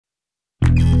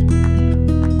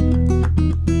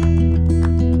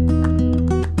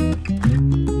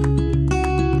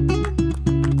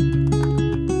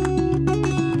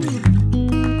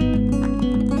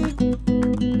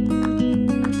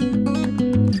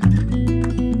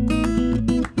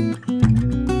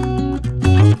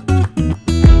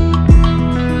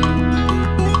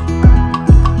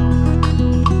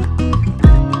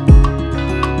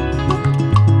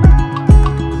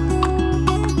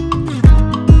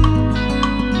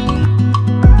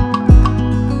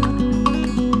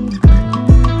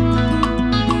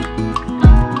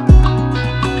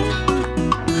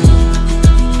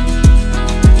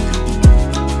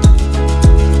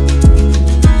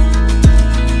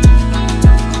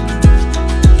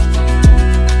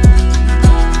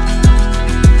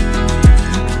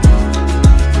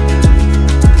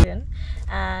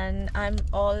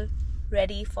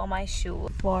for my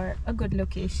shoot for a good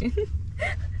location.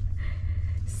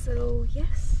 So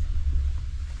yes.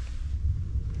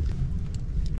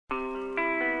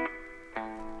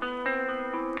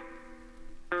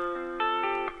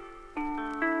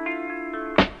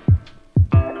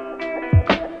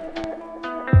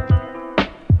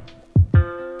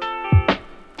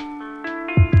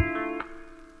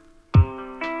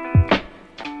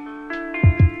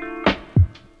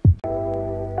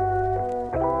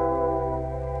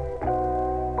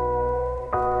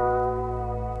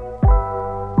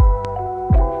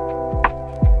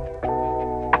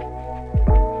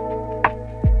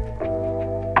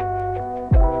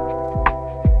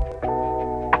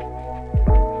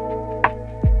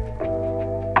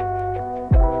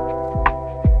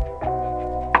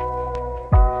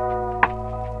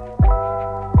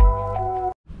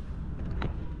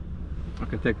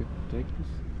 Take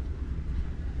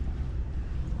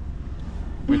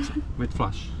this with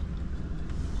flash.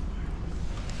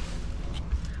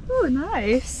 Oh,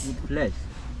 nice. With flash.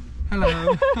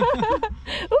 Hello.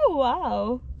 Oh,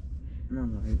 wow. No,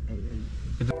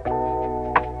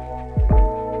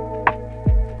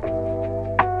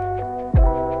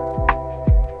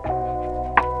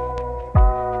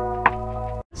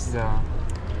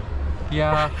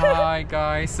 Yeah, hi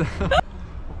guys.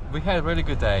 We had a really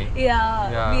good day.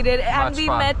 Yeah, we did, and we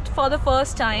fun. met for the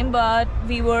first time, but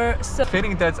we were so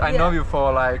Feeling that I know you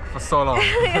for so long.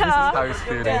 This is how it's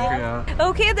feeling. Yeah.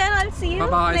 Okay, then I'll see you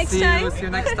Bye-bye. next See time. you. See you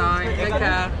next time. Take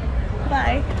care.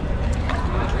 Bye.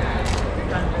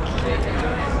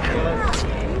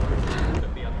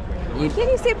 Can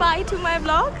you say bye to my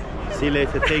vlog? See you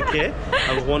later, take care,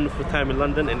 have a wonderful time in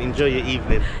London and enjoy your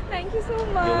evening. Thank you so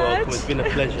much. You're welcome, it's been a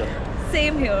pleasure.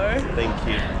 Same here. Thank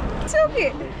you. It's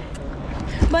okay.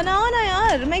 बनाओ ना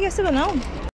यार, मैं कैसे बनाऊं?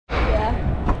 Yeah.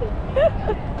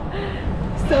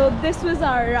 So this was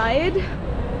our ride.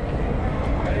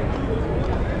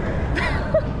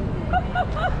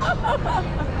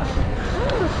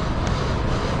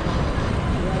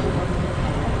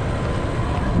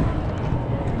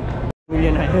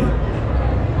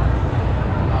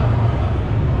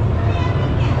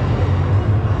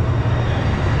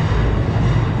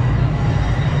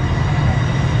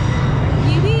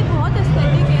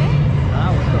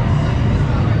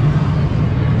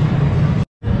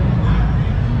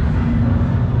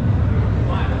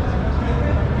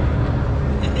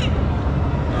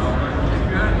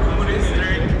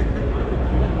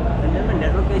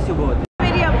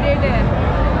 Very updated.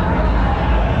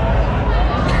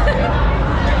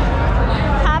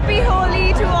 Happy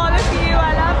Holi to all of you.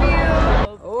 I love you.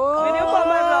 Oh, Video for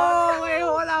my vlog. wait,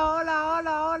 hola.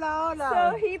 So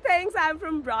he thinks I'm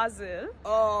from Brazil.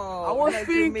 Oh, I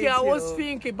was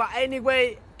thinking, but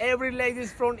anyway, every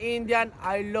lady's from Indian.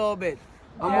 I love it.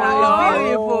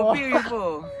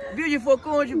 Beautiful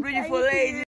country, beautiful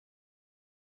lady.